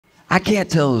I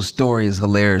can't tell the story is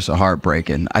hilarious or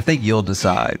heartbreaking. I think you'll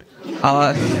decide.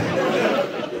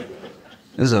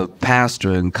 There's a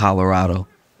pastor in Colorado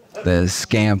that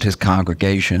scammed his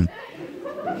congregation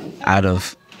out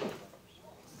of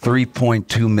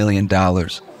 $3.2 million.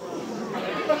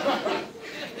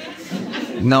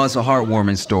 No, it's a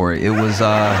heartwarming story. It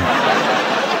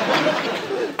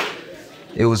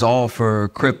was all for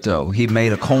crypto. He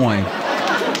made a coin.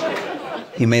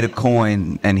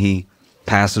 And he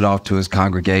passed it off to his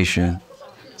congregation,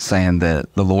 saying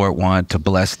that the Lord wanted to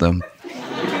bless them.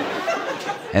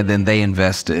 And then they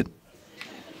invested.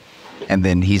 And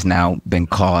then he's now been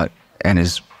caught and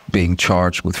is being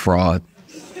charged with fraud.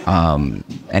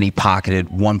 And he pocketed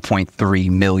 1.3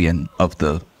 million of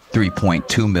the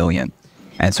 3.2 million.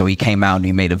 And so he came out and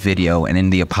he made a video. And in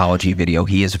the apology video,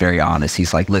 he is very honest.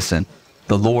 He's like, listen,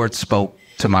 the Lord spoke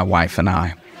to my wife and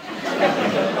I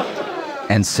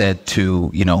and said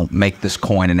to, make this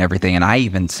coin and everything. And I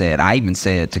even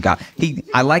said to God,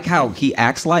 I like how he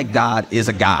acts like God is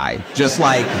a guy, just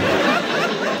like,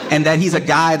 and that he's a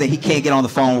guy that he can't get on the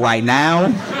phone right now,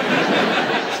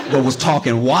 but was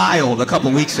talking wild a couple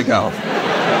weeks ago.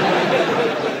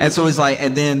 And so he's like,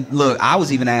 and then look, I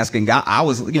was even asking God,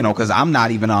 because I'm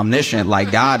not even omniscient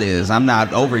like God is. I'm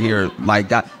not over here like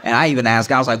God. And I even asked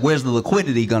God, I was like, where's the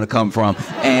liquidity going to come from?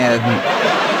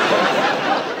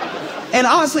 And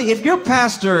honestly, if your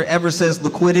pastor ever says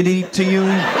liquidity to you,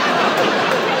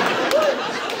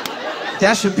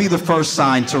 that should be the first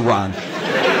sign to run.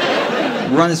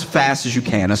 Run as fast as you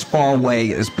can, as far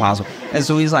away as possible. And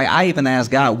so he's like, I even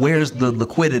asked God, where's the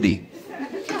liquidity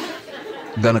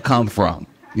gonna come from?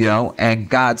 And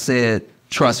God said,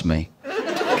 trust me.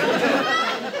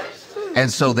 And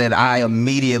so then I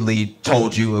immediately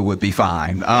told you it would be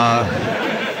fine.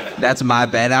 That's my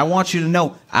bad. I want you to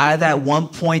know, out of that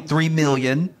 1.3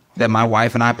 million that my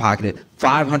wife and I pocketed,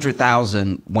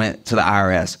 500,000 went to the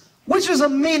IRS, which is a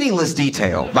meaningless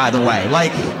detail, by the way.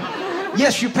 Like,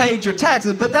 yes, you paid your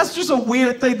taxes, but that's just a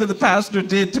weird thing that the pastor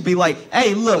did to be like,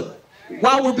 hey, look,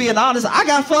 while we're being honest, I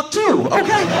got fucked too,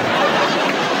 okay?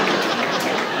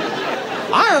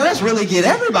 IRS really get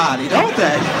everybody, don't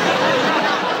they?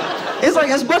 It's like,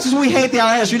 as much as we hate the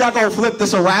IRS, you're not gonna flip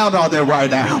this around on them right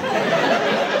now.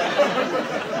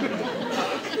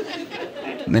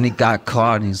 And then he got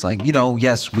caught and he's like,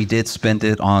 yes, we did spend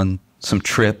it on some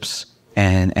trips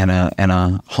and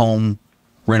a home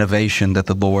renovation that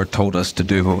the Lord told us to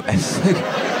do. And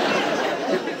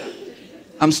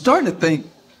I'm starting to think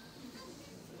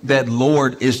that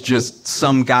Lord is just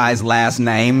some guy's last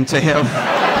name to him.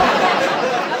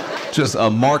 Just a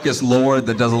Marcus Lord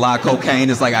that does a lot of cocaine.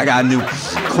 It's like, I got a new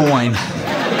coin.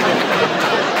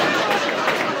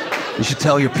 You should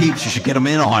tell your peeps, you should get them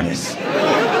in on it.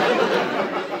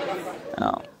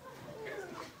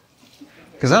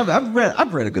 Because I've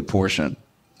read a good portion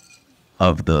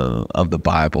of the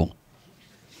Bible,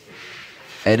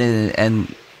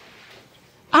 and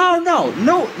I don't know.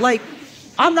 No, like,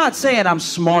 I'm not saying I'm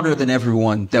smarter than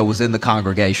everyone that was in the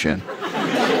congregation.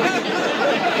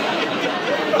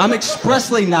 I'm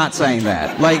expressly not saying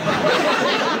that. Like,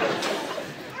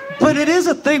 but it is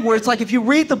a thing where it's like, if you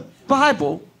read the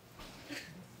Bible,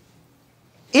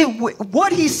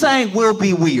 what he's saying will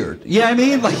be weird. You know what I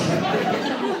mean? Like,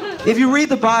 if you read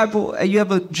the Bible and you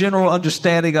have a general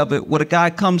understanding of it, when a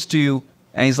guy comes to you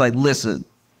and he's like, listen,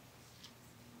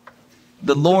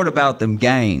 the Lord about them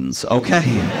gains, okay?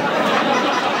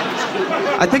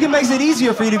 I think it makes it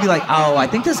easier for you to be like, oh, I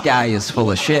think this guy is full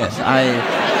of shit.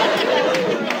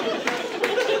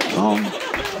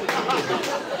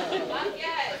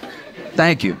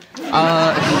 Thank you.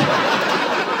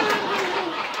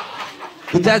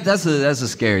 But that's a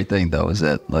scary thing, though, is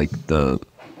that, like,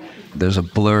 there's a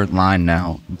blurred line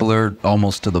now, blurred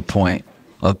almost to the point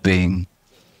of being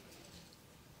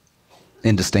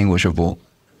indistinguishable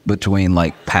between,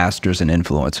 like, pastors and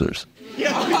influencers. You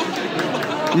know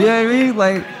what I mean?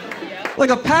 Like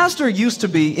a pastor used to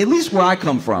be, at least where I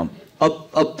come from,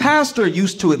 a pastor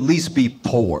used to at least be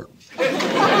poor.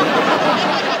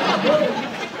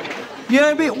 You know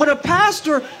what I mean? When a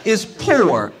pastor is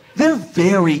poor, they're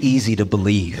very easy to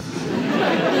believe.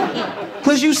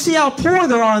 Because you see how poor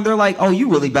they are, and they're like, oh, you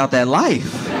really about that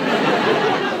life.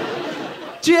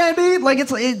 Do you know what I mean? Like,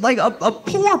 it's like a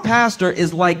poor pastor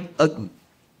is like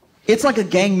it's like a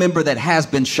gang member that has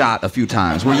been shot a few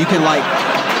times, where you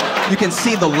can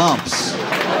see the lumps.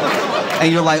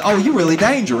 And you're like, oh, you're really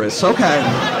dangerous, okay.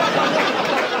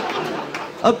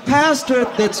 A pastor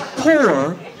that's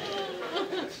poor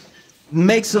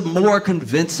makes a more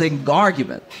convincing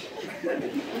argument.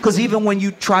 Because even when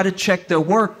you try to check their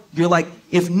work, you're like,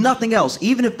 if nothing else,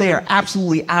 even if they are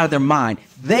absolutely out of their mind,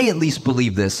 they at least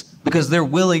believe this because they're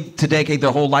willing to dedicate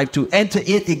their whole life to, and to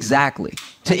it exactly,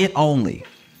 to it only,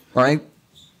 right?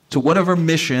 To whatever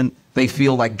mission they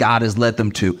feel like God has led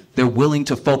them to. They're willing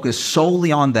to focus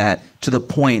solely on that to the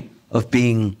point of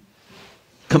being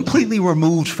completely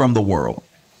removed from the world,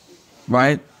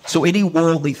 right? So any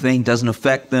worldly thing doesn't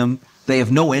affect them. They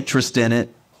have no interest in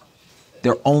it.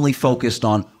 They're only focused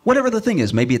on whatever the thing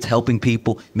is. Maybe it's helping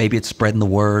people. Maybe it's spreading the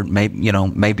word.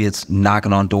 Maybe it's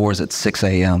knocking on doors at 6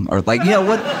 a.m. or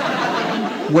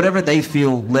whatever they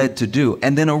feel led to do.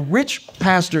 And then a rich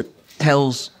pastor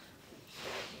has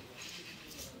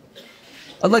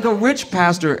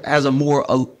a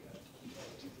more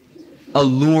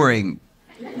alluring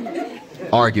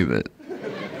argument.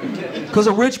 Because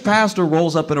a rich pastor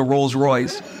rolls up in a Rolls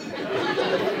Royce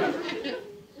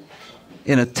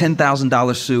in a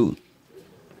 $10,000 suit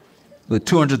with a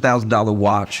 $200,000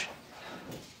 watch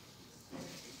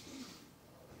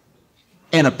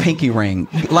and a pinky ring.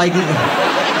 Like,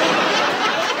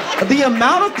 the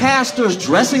amount of pastors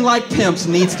dressing like pimps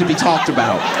needs to be talked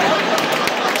about.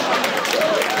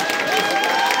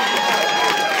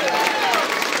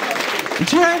 Do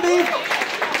you know what I mean?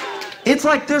 It's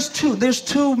like there's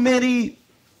too many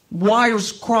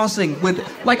wires crossing with,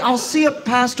 like, I'll see a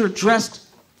pastor dressed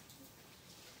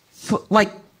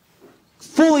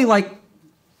fully like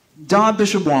Don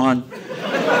Bishop Juan,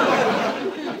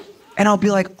 and I'll be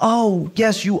like, oh,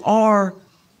 yes, you are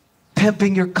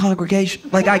pimping your congregation.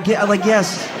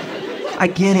 Yes, I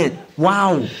get it.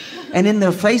 Wow. And in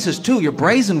their faces, too, you're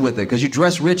brazen with it because you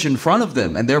dress rich in front of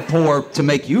them, and they're poor to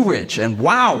make you rich. And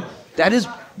wow, that is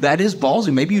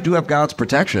ballsy. Maybe you do have God's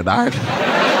protection. That's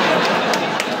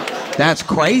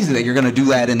crazy that you're going to do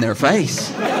that in their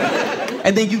face.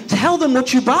 And then you tell them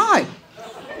what you buy.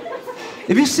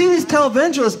 If you see these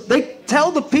televangelists, they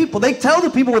tell the people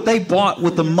what they bought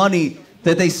with the money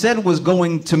that they said was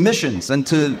going to missions and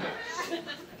to...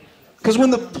 Because when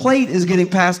the plate is getting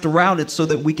passed around, it's so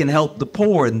that we can help the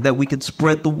poor and that we can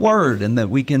spread the word and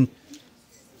that we can,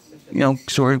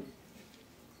 sort of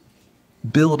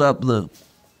build up the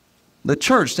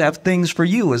church to have things for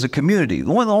you as a community.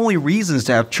 One of the only reasons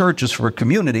to have church is for a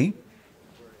community.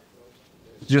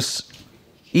 It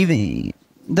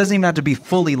doesn't even have to be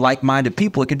fully like-minded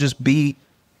people. It could just be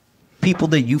people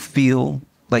that you feel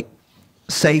like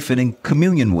safe and in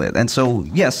communion with. And so,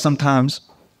 yes, sometimes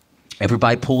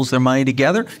everybody pulls their money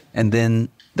together and then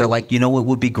they're like, what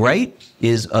would be great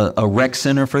is a rec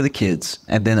center for the kids.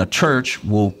 And then a church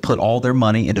will put all their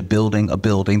money into building a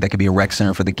building that could be a rec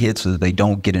center for the kids so that they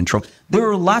don't get in trouble. There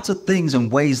are lots of things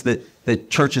and ways that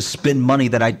churches spend money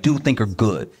that I do think are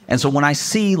good. And so when I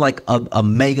see like a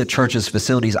mega church's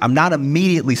facilities, I'm not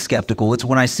immediately skeptical. It's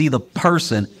when I see the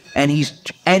person and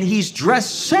he's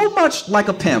dressed so much like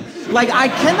a pimp. Like, I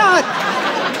cannot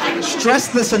stress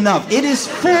this enough. It is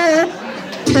full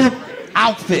pimp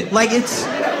outfit. Like, it's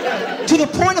to the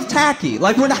point of tacky.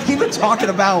 Like, we're not even talking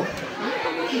about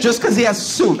just because he has a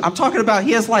suit. I'm talking about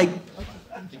he has like...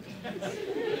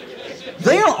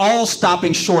 They are all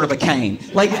stopping short of a cane.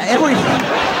 Like,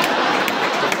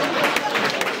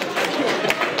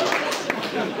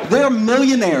 they're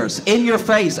millionaires in your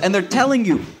face, and they're telling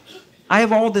you, I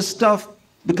have all this stuff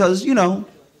because,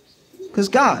 because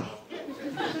God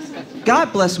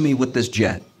blessed me with this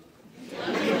jet.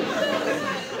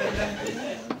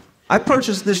 I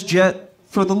purchased this jet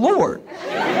for the Lord.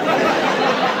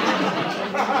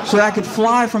 So that I could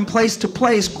fly from place to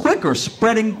place quicker,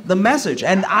 spreading the message.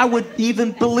 And I would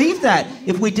even believe that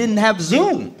if we didn't have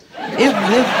Zoom.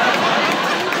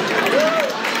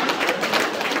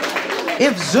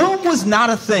 If Zoom was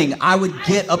not a thing, I would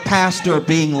get a pastor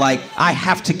being like, I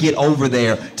have to get over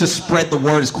there to spread the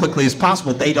word as quickly as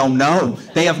possible. They don't know.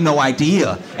 They have no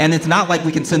idea. And it's not like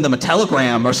we can send them a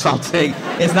telegram or something.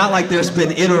 It's not like there's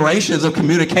been iterations of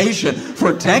communication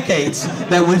for decades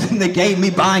that would negate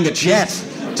me buying a jet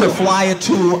to fly it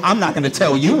to, I'm not going to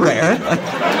tell you where.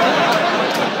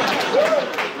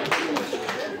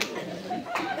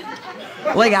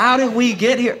 Like, how did we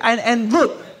get here? And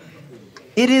look,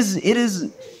 it is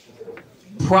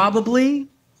probably,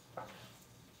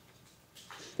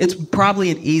 it's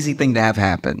probably an easy thing to have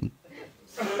happen.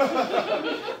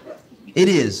 It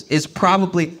is. It's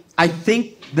probably, I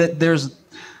think that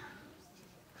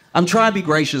I'm trying to be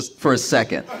gracious for a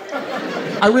second.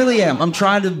 I really am. I'm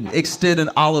trying to extend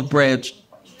an olive branch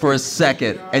for a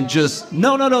second and just,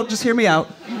 no, just hear me out.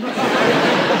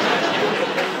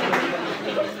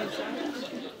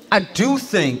 I do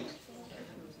think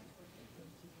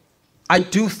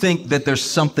that there's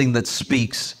something that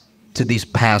speaks to these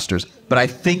pastors. But I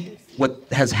think what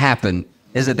has happened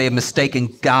is that they have mistaken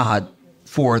God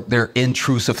for their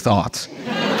intrusive thoughts. Do you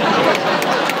know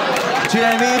what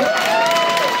I mean?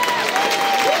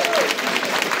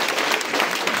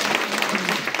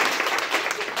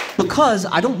 Because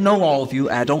I don't know all of you,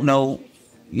 and I don't know,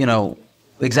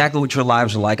 exactly what your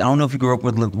lives are like. I don't know if you grew up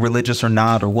with religious or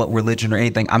not, or what religion or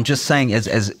anything. I'm just saying,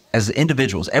 as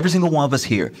individuals, every single one of us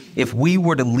here, if we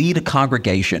were to lead a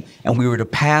congregation and we were to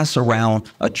pass around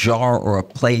a jar or a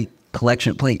plate,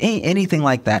 collection plate, anything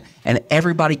like that, and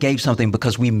everybody gave something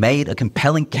because we made a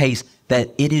compelling case that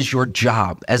it is your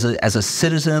job as a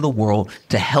citizen of the world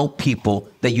to help people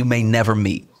that you may never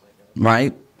meet,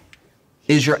 right?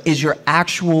 Is your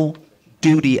actual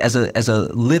duty as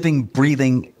a living,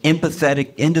 breathing,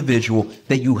 empathetic individual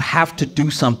that you have to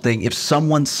do something if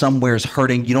someone somewhere is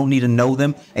hurting. You don't need to know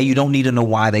them, and you don't need to know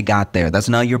why they got there. That's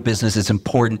none of your business. It's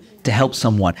important to help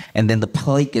someone. And then the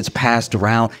plate gets passed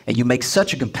around, and you make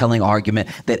such a compelling argument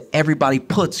that everybody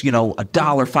puts, $1,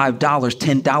 $5,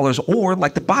 $10, or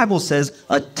like the Bible says,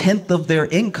 1/10 of their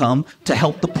income to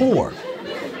help the poor.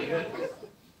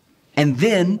 And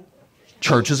then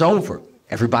church is over.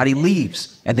 Everybody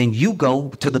leaves. And then you go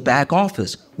to the back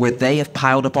office where they have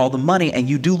piled up all the money, and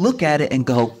you do look at it and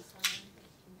go,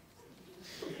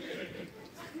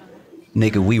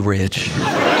 nigga, we rich.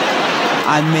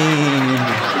 I mean,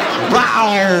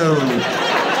 wow.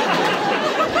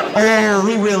 Oh,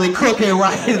 we really cooking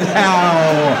right now.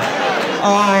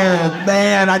 Oh,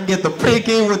 man, I'd get the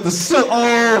pinky with the soup.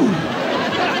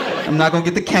 Oh. I'm not going to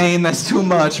get the cane. That's too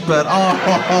much, but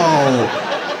oh.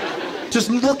 Just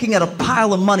looking at a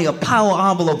pile of money, a pile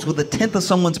of envelopes with 1/10 of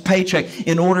someone's paycheck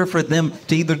in order for them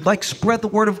to either spread the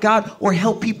word of God or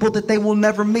help people that they will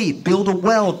never meet, build a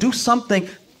well, do something.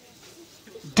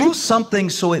 Do something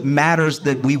so it matters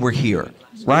that we were here,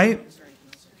 right?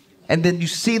 And then you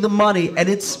see the money and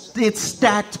it's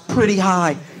stacked pretty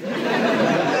high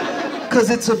because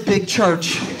it's a big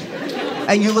church.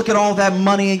 And you look at all that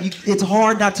money and it's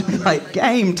hard not to be like,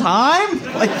 game time?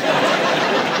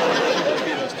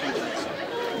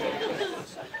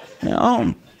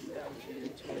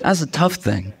 That's a tough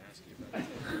thing.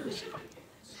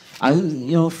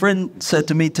 A friend said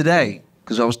to me today,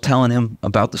 because I was telling him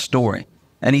about the story,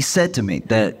 and he said to me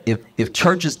that if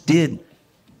churches did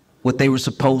what they were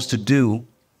supposed to do,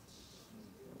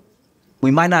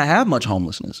 we might not have much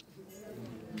homelessness.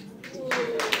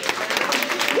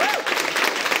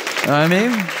 You know what I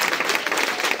mean?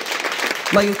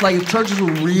 Like if churches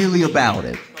were really about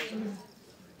it,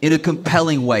 in a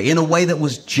compelling way, in a way that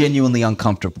was genuinely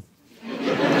uncomfortable.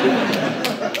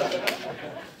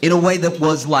 In a way that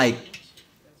was like,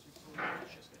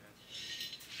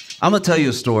 I'm gonna tell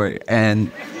you a story, and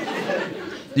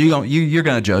you're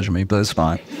gonna judge me, but it's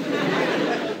fine.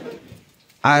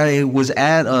 I was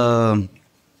at a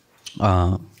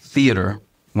theater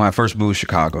when I first moved to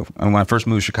Chicago. And when I first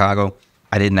moved to Chicago,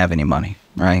 I didn't have any money,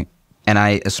 right? And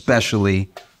I especially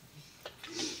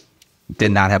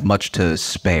did not have much to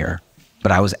spare.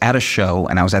 But I was at a show,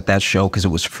 and I was at that show because it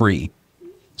was free.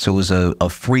 So it was a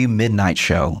free midnight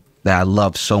show that I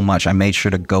loved so much. I made sure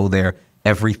to go there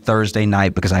every Thursday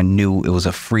night because I knew it was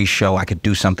a free show. I could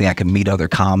do something. I could meet other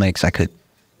comics. I could,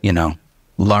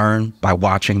 learn by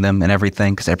watching them and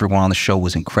everything, because everyone on the show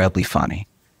was incredibly funny.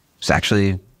 It's actually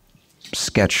a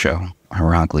sketch show,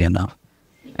 ironically enough.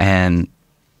 And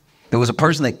there was a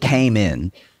person that came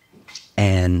in,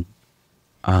 and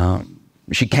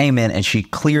she came in and she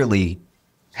clearly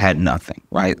had nothing,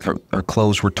 right? Her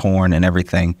clothes were torn and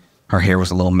everything. Her hair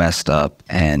was a little messed up,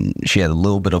 and she had a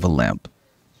little bit of a limp.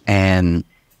 And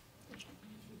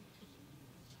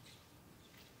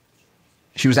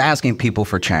she was asking people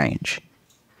for change.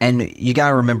 And you got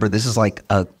to remember, this is like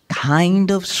a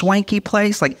kind of swanky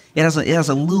place. Like it has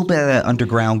a little bit of that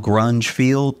underground grunge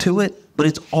feel to it, but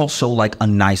it's also like a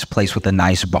nice place with a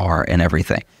nice bar and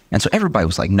everything. And so everybody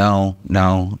was like, no,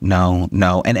 no, no,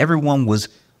 no. And everyone was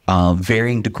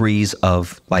varying degrees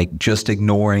of like just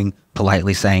ignoring,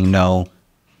 politely saying no,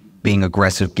 being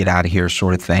aggressive, get out of here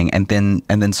sort of thing. And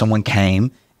then someone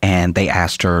came and they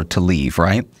asked her to leave,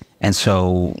 right? And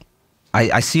so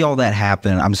I see all that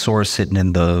happen. I'm sort of sitting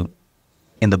in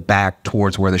the back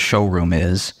towards where the showroom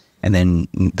is. And then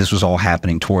this was all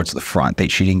happening towards the front.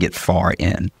 She didn't get far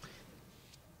in.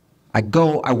 I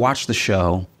watch the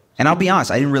show. And I'll be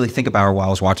honest, I didn't really think about her while I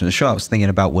was watching the show. I was thinking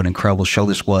about what an incredible show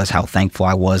this was, how thankful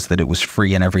I was that it was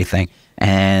free and everything.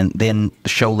 And then the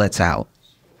show lets out.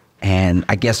 And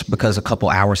I guess because a couple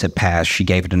hours had passed, she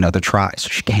gave it another try. So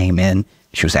she came in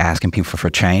She was asking people for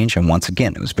change. And once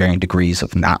again, it was varying degrees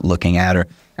of not looking at her,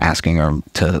 asking her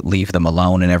to leave them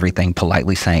alone and everything,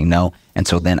 politely saying no. And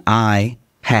so then I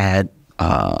had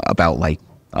about like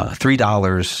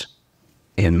 $3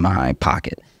 in my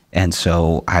pocket. And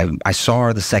so I saw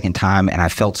her the second time, and I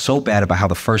felt so bad about how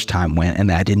the first time went and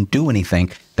that I didn't do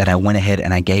anything, that I went ahead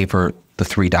and I gave her the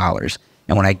 $3.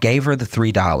 And when I gave her the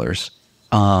 $3,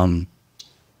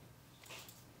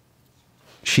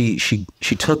 she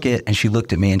took it and she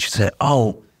looked at me and she said,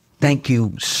 "Oh, thank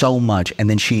you so much." And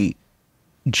then she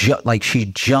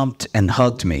jumped and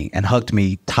hugged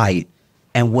me tight.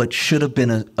 And what should have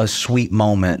been a sweet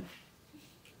moment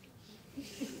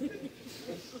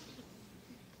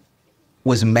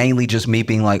was mainly just me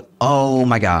being like, "Oh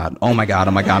my God, oh my God,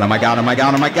 oh my God, oh my God, oh my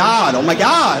God, oh my God, oh my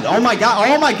God, oh my God,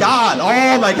 oh my God,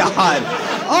 oh my God,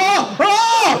 oh,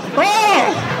 oh, oh,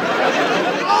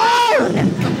 oh."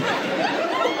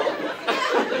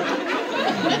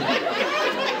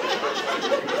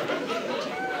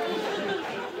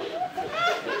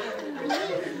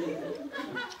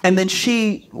 And then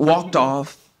she walked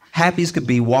off, happy as could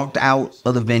be, walked out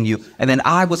of the venue. And then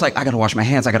I was like, I gotta wash my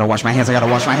hands, I gotta wash my hands, I gotta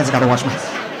wash my hands, I gotta wash my hands.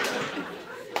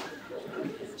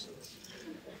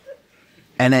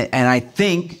 And I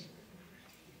think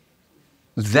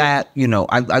that, you know,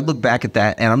 I look back at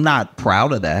that and I'm not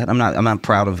proud of that. I'm not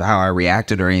proud of how I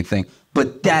reacted or anything.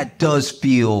 But that does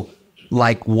feel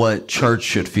like what church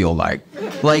should feel like.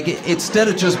 Like, instead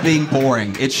of just being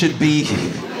boring, it should be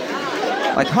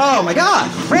like, oh my God,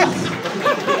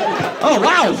 oh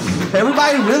wow,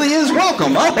 everybody really is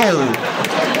welcome.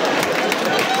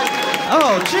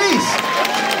 Oh, jeez.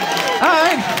 All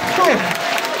right, cool.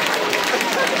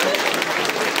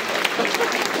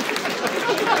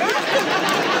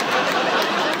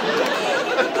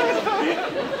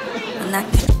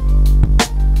 Menache.